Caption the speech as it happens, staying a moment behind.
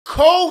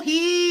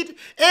Coheed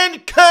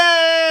and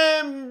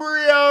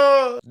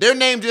Cambria. Their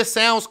name just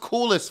sounds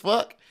cool as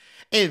fuck.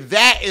 And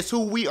that is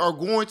who we are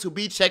going to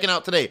be checking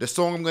out today. The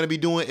song I'm going to be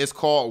doing is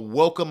called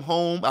Welcome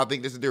Home. I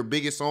think this is their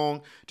biggest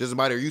song, just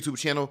by their YouTube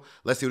channel.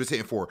 Let's see what it's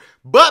hitting for.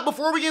 But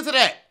before we get into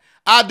that,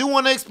 I do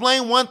want to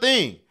explain one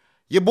thing.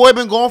 Your boy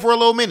been gone for a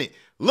little minute.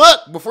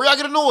 Look, before y'all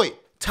get annoyed,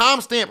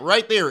 timestamp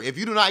right there. If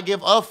you do not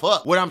give a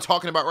fuck what I'm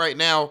talking about right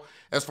now,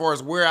 as far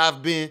as where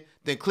I've been,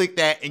 then click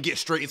that and get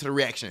straight into the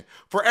reaction.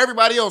 For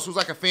everybody else who's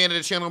like a fan of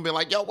the channel and been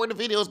like, yo, where the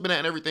videos been at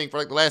and everything for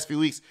like the last few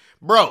weeks,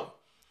 bro,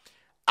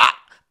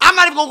 I'm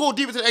not even gonna go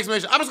deep into the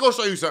explanation. I'm just gonna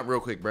show you something real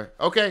quick, bro,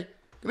 okay?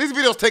 These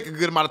videos take a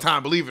good amount of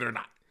time, believe it or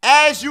not.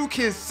 As you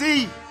can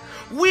see,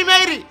 we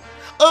made it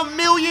 1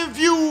 million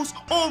views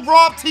on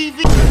Rob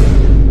TV.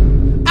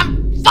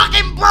 I'm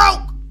fucking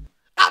broke.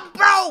 I'm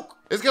broke.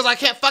 It's because I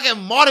can't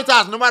fucking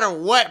monetize no matter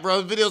what,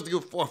 bro. Videos do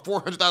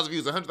 400,000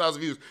 views,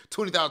 100,000 views,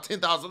 20,000,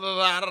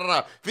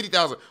 10,000,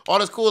 50,000, all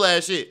this cool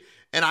ass shit.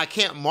 And I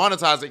can't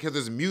monetize it because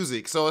it's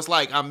music. So it's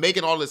like I'm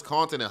making all this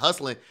content and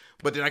hustling,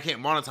 but then I can't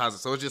monetize it.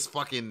 So it's just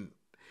fucking,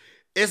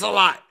 it's a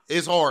lot.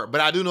 It's hard, but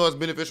I do know it's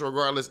beneficial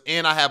regardless.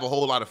 And I have a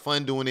whole lot of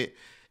fun doing it.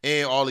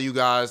 And all of you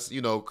guys,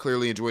 you know,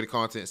 clearly enjoy the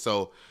content.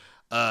 So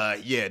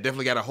yeah,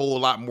 definitely got a whole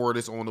lot more of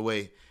this on the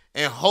way.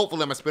 And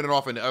hopefully I'm gonna spin it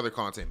off into other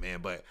content, man.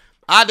 But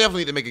I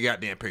definitely need to make a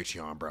goddamn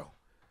Patreon, bro.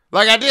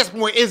 Like at this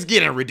point, it's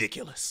getting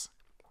ridiculous.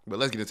 But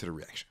let's get into the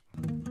reaction.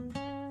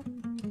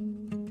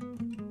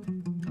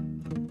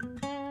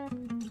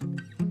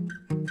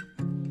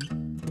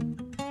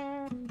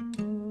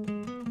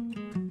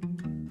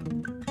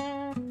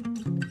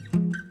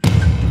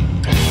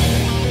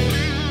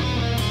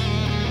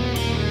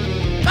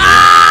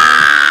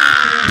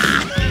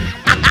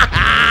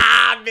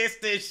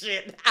 This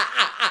shit.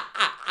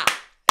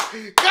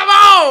 Come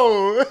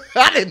on!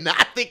 I did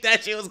not think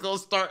that shit was gonna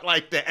start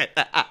like that.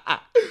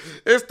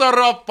 It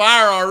started off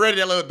fire already.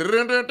 That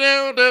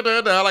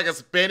little like a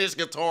Spanish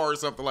guitar or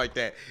something like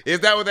that.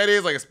 Is that what that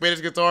is? Like a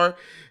Spanish guitar?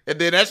 And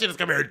then that shit is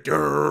coming here.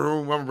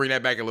 I'm gonna bring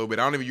that back a little bit.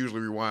 I don't even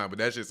usually rewind, but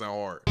that shit sound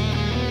hard.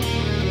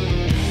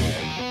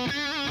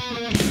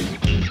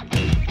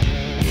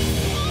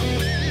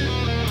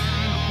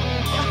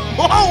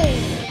 Whoa!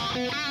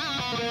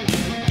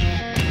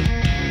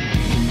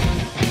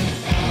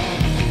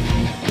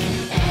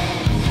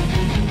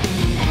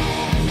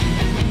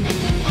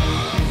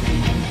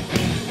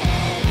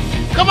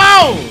 Come on!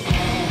 Oh!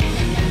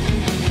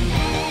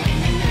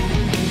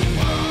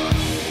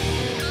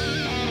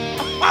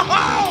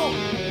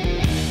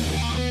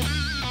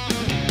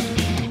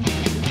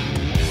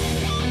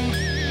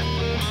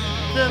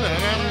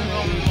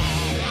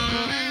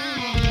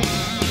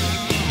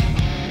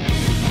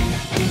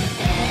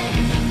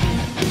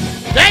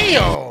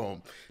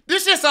 Damn!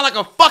 This shit sound like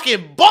a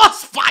fucking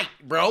boss fight,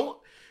 bro.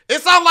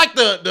 It sounds like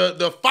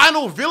the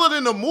final villain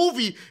in the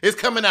movie is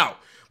coming out.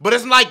 But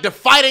it's like the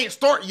fight ain't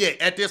start yet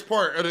at this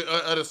part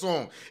of the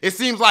song. It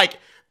seems like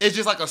it's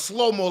just like a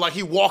slow-mo, like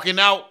he walking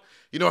out,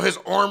 you know, his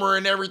armor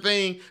and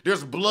everything.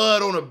 There's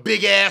blood on a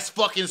big-ass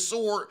fucking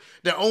sword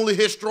that only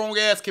his strong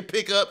ass can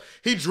pick up.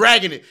 He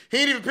dragging it. He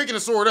ain't even picking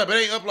the sword up. It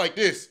ain't up like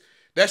this.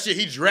 That shit,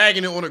 he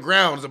dragging it on the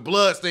ground. There's a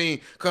blood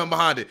stain coming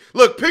behind it.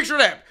 Look, picture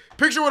that.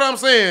 Picture what I'm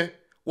saying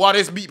while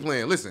this beat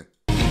playing. Listen.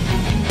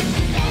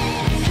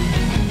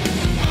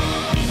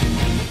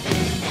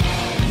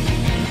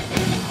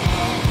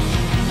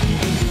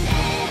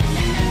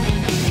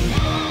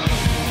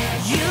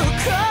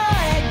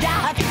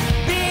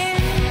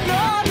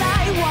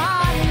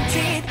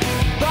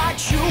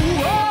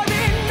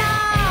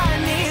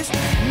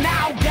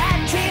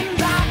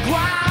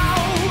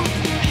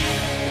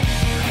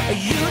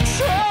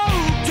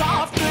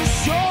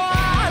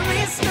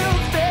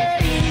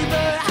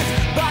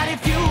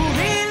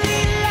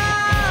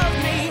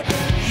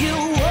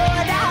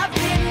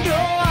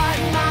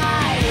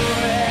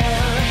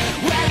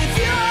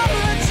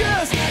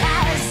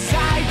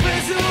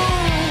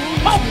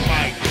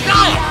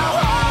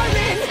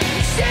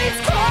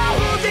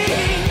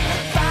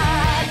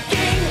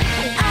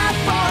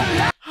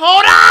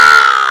 Hold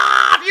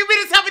on! You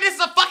mean to tell me this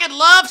is a fucking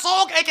love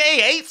song, aka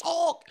hate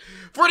song,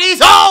 for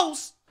these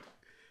hoes?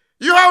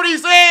 You heard what he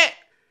said?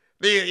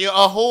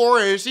 A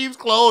whore in sheep's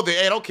clothing.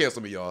 Hey, don't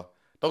cancel me, y'all.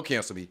 Don't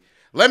cancel me.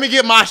 Let me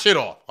get my shit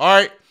off, all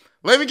right?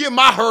 Let me get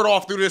my hurt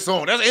off through this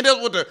song. That's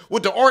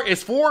what the art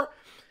is for.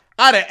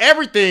 Out of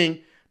everything,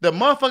 the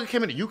motherfucker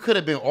came in. You could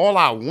have been all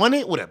I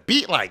wanted with a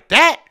beat like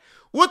that.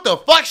 What the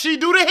fuck she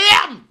do to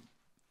him?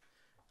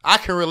 I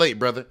can relate,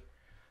 brother.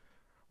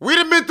 We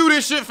done been through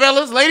this shit,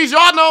 fellas. Ladies,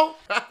 y'all know.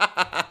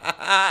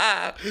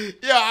 Yeah,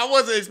 I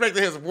wasn't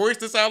expecting his voice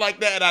to sound like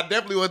that, and I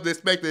definitely wasn't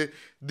expecting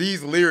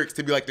these lyrics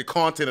to be like the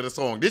content of the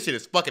song. This shit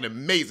is fucking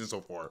amazing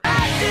so far.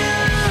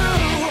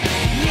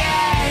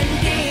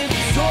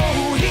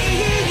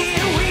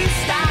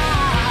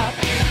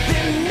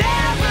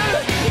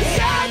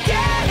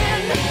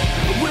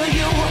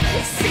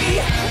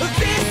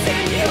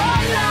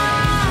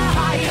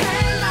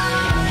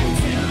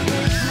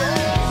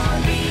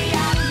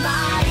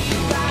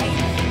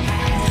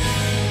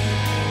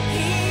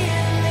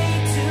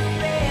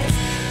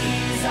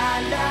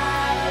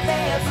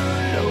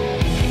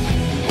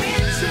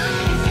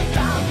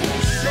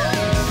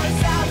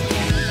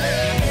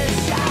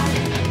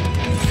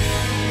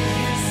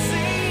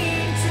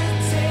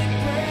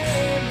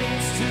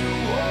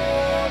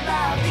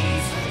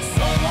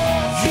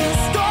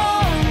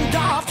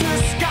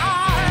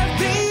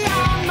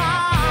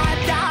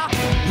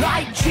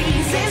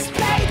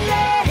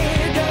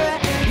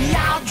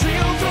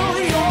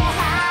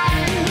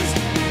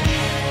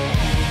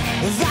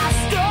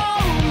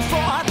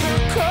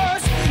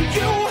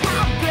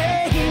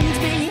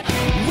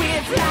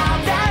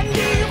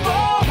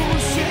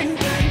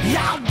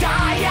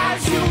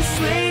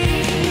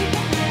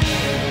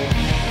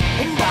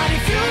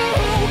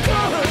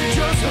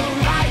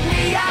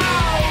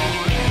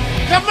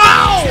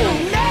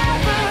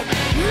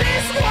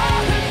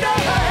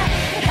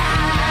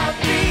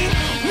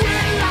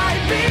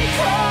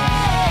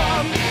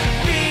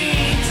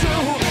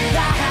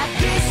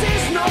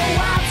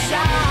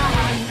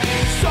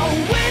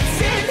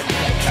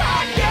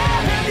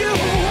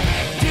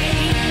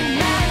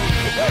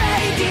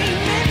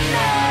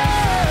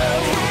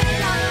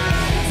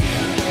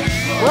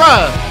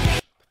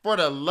 Bruh, for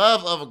the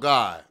love of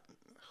God,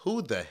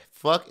 who the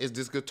fuck is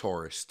this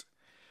guitarist?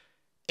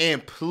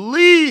 And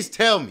please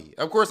tell me,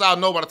 of course I'll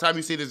know by the time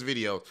you see this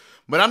video,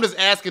 but I'm just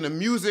asking the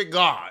music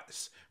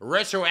gods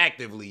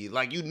retroactively,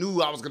 like you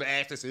knew I was gonna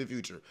ask this in the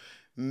future.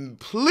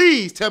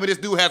 Please tell me this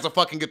dude has a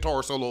fucking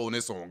guitar solo in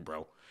this song,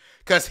 bro.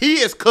 Cause he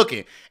is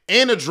cooking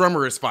and the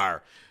drummer is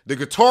fire. The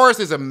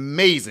guitarist is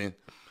amazing.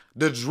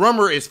 The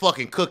drummer is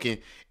fucking cooking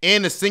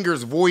and the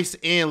singer's voice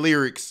and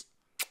lyrics,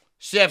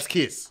 chef's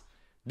kiss.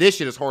 This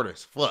shit is hard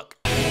as fuck.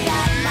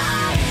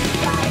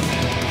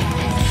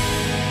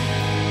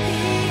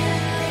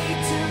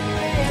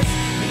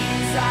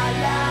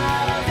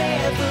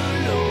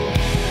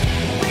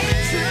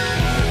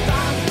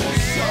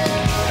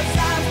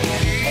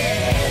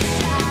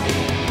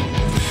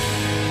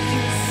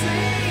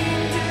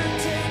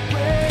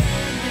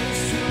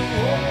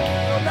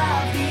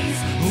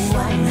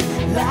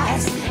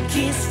 Last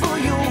kiss for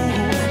you,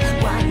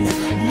 one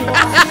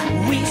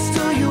more wish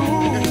to you.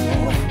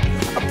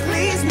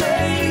 Please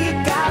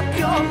make up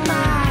your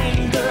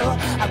mind, girl.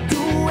 I'll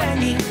do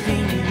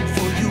anything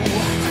for you.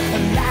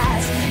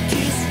 Last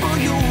kiss for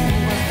you,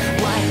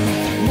 one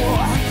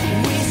more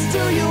wish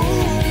to you.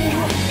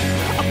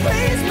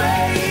 Please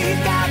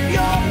make up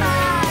your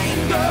mind,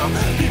 girl,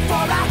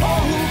 before I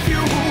hope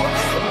you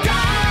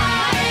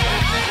die.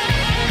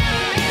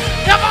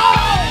 Come on!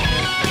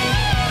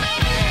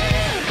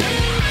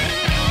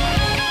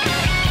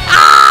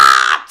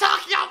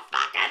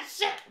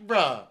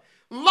 Bruh,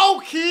 low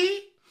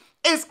key,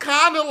 it's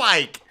kind of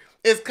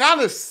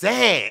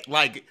sad.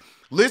 Like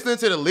listening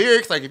to the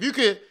lyrics, like if you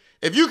could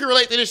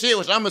relate to this shit,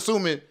 which I'm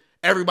assuming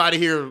everybody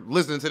here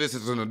listening to this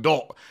is an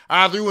adult.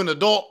 Either you an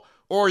adult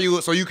or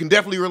so you can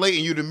definitely relate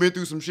and you've been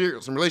through some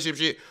shit, some relationship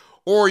shit,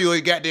 or you're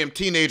a goddamn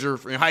teenager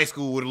in high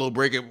school with a little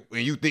breakup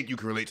and you think you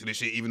can relate to this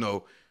shit even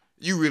though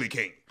you really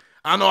can't.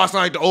 I know I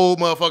sound like the old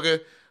motherfucker.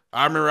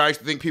 I remember I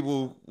used to think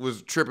people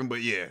was tripping,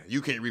 but yeah,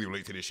 you can't really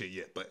relate to this shit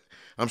yet, but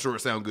I'm sure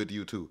it sounds good to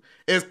you too.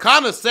 It's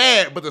kind of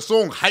sad, but the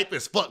song hype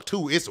as fuck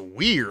too. It's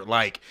weird.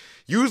 Like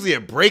usually a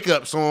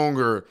breakup song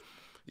or,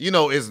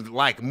 is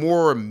like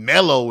more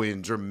mellow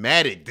and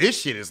dramatic.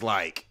 This shit is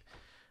like,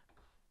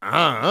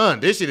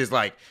 this shit is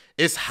like,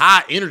 it's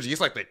high energy.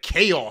 It's like the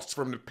chaos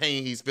from the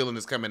pain he's feeling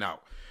is coming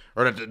out,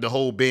 or the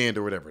whole band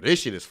or whatever. This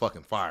shit is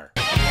fucking fire.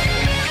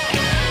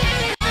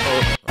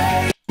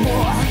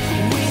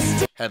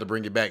 Had to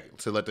bring it back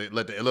to let it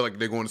look like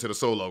they're going into the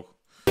solo.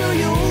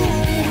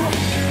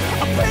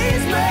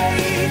 Please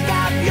make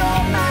up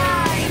your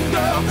mind,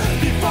 girl,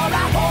 before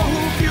I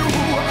hope you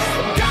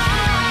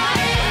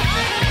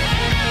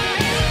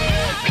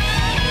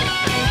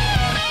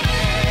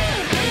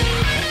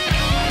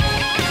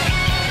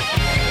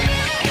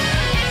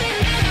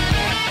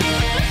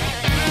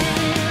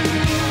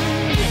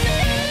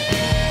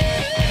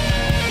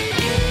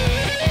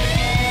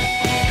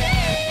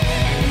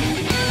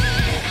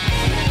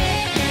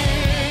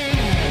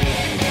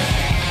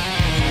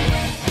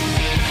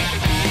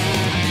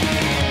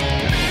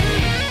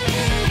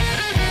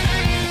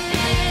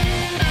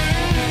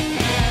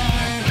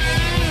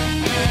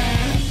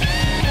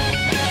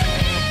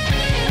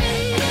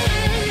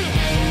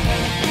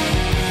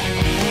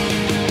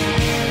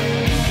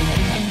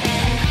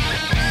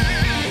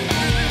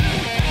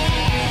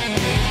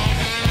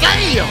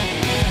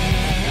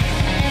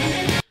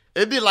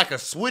It did like a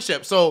switch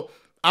up. So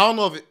I don't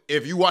know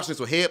if you watch this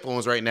with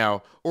headphones right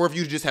now or if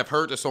you just have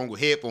heard the song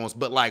with headphones,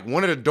 but like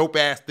one of the dope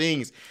ass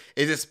things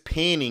is this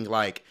panning.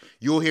 Like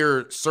you'll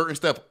hear certain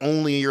stuff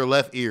only in your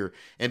left ear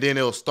and then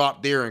it'll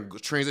stop there and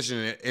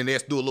transition and they'll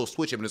do a little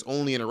switch up and it's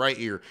only in the right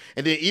ear.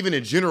 And then even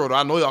in general,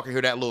 I know y'all can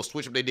hear that little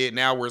switch up they did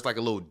now where it's like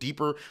a little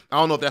deeper. I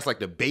don't know if that's like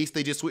the bass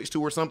they just switched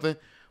to or something,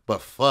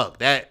 but fuck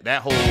that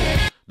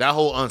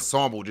whole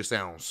ensemble just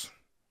sounds,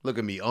 look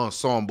at me,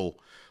 ensemble.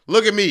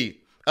 Look at me.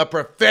 A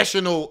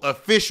professional,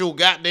 official,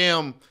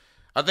 goddamn.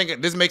 I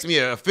think this makes me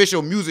an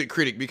official music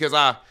critic because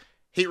I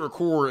hit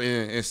record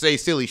and say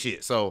silly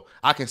shit. So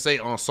I can say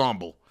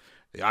ensemble.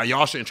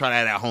 Y'all shouldn't try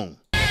that at home.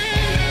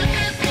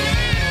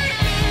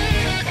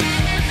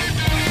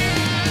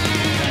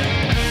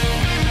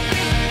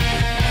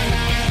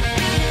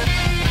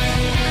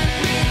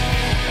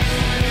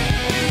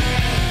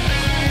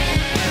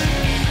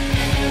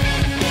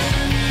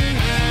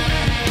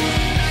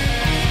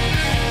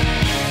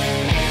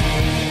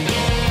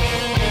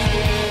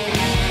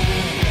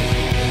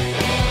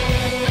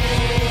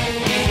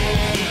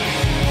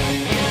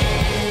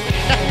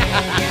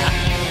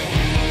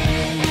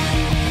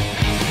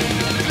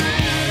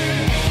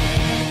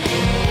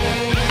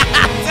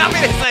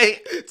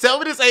 Tell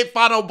me this ain't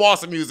Final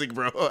Boss music,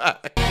 bro.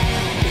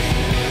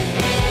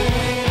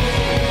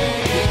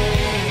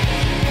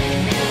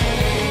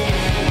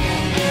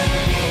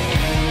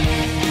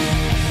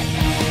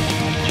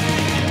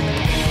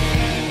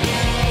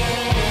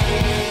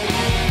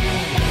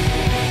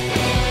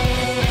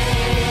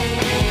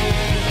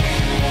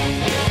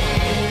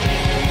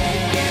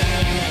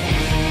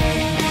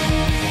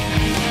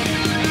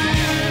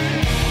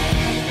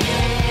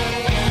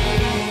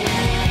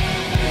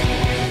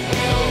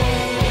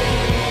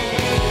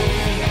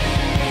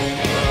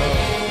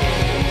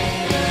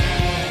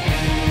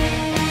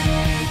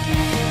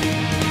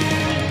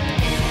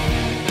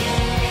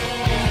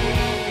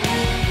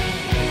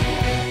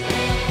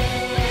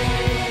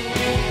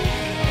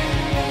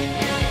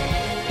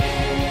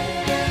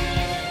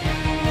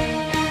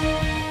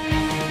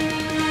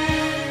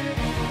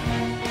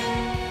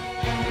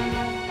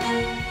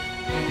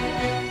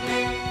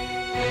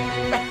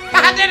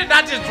 Did it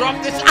not just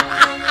drop this?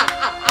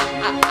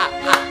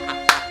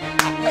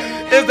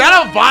 Is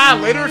that a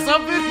violin or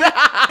something?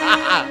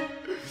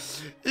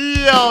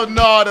 Yo,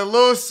 no, the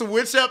little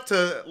switch up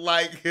to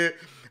like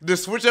the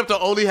switch up to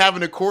only having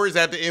the chords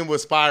at the end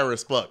was fire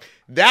as fuck.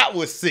 That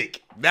was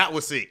sick. That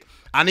was sick.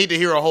 I officially need to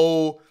hear a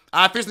whole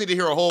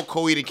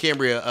Coheed and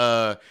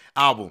Cambria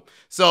album.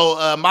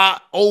 So my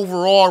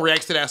overall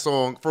reaction to that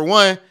song, for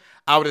one,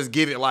 I would just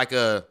give it like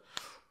a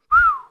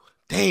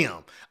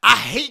damn. I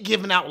hate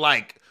giving out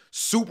like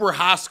super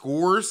high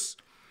scores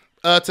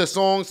to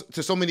songs,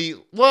 to so many.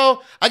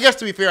 Well, I guess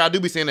to be fair, I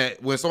do be saying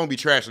that when a song be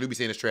trash, I do be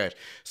saying it's trash.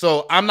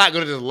 So I'm not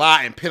gonna just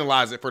lie and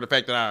penalize it for the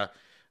fact that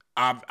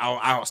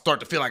I'll start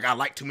to feel like I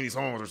like too many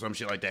songs or some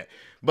shit like that.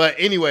 But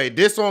anyway,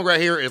 this song right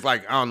here is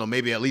like, I don't know,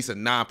 maybe at least a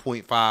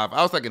 9.5.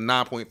 I was like a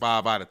 9.5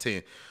 out of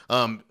 10.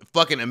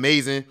 Fucking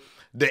amazing.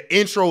 The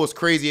intro was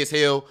crazy as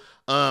hell.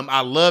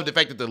 I love the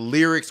fact that the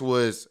lyrics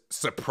was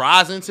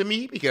surprising to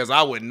me because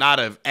I would not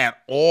have at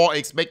all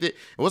expected.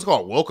 What's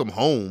called Welcome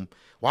Home?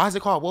 Why is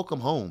it called Welcome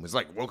Home? It's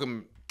like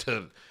welcome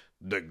to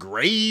the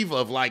grave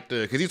of like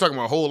because he's talking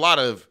about a whole lot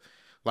of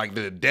like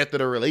the death of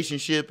the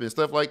relationship and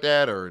stuff like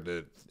that, or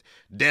the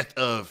death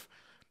of,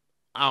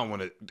 I don't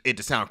want it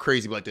to sound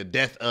crazy, but like the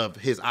death of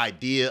his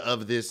idea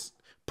of this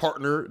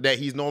partner that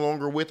he's no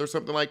longer with or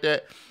something like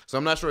that. So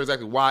I'm not sure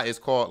exactly why it's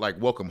called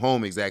like Welcome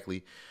Home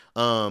exactly.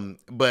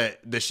 But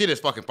the shit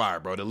is fucking fire,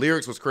 bro. The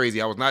lyrics was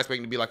crazy. I was not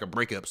expecting it to be like a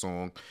breakup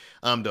song.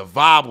 The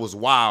vibe was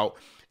wild.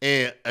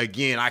 And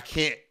again, I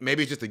can't,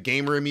 maybe it's just a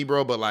gamer in me,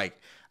 bro, but like,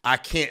 I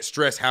can't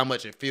stress how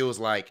much it feels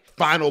like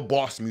final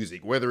boss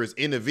music, whether it's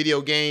in a video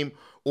game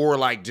or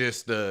like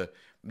just the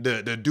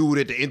dude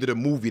at the end of the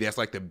movie that's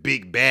like the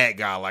big bad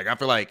guy. Like, I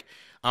feel like,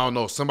 I don't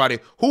know, somebody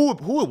who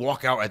would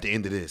walk out at the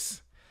end of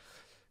this.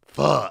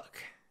 Fuck.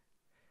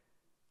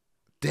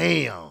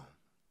 Damn.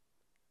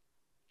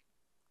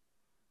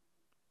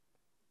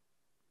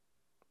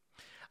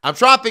 I'm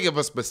trying to think of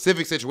a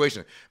specific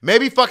situation.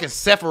 Maybe fucking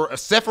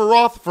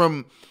Sephiroth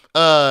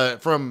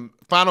from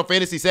Final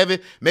Fantasy VII.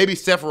 Maybe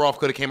Sephiroth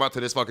could have came out to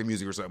this fucking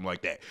music or something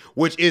like that,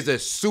 which is a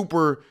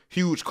super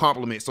huge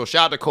compliment. So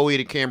shout out to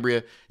Coheed and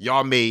Cambria.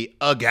 Y'all made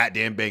a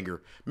goddamn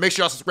banger. Make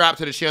sure y'all subscribe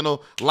to the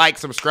channel, like,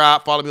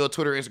 subscribe, follow me on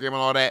Twitter, Instagram, and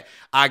all that.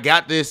 I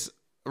got this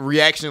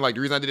reaction. Like,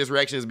 the reason I did this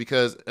reaction is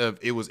because of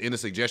it was in the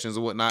suggestions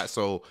and whatnot.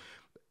 So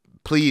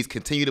please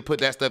continue to put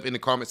that stuff in the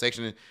comment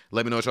section and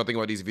let me know what y'all think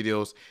about these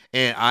videos.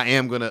 And I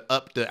am going to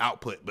up the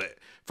output. But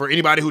for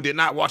anybody who did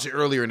not watch it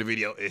earlier in the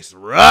video, it's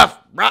rough,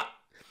 bruh.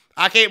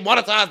 I can't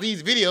monetize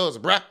these videos,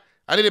 bruh.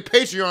 I need a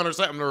Patreon or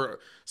something. Or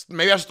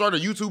maybe I should start a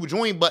YouTube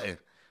join button.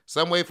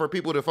 Some way for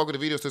people to fuck with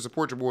the videos to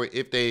support your boy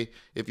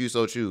if you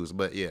so choose.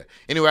 But yeah.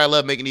 Anyway, I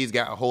love making these.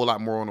 Got a whole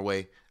lot more on the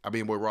way. I've been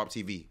your boy Rob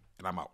TV, and I'm out.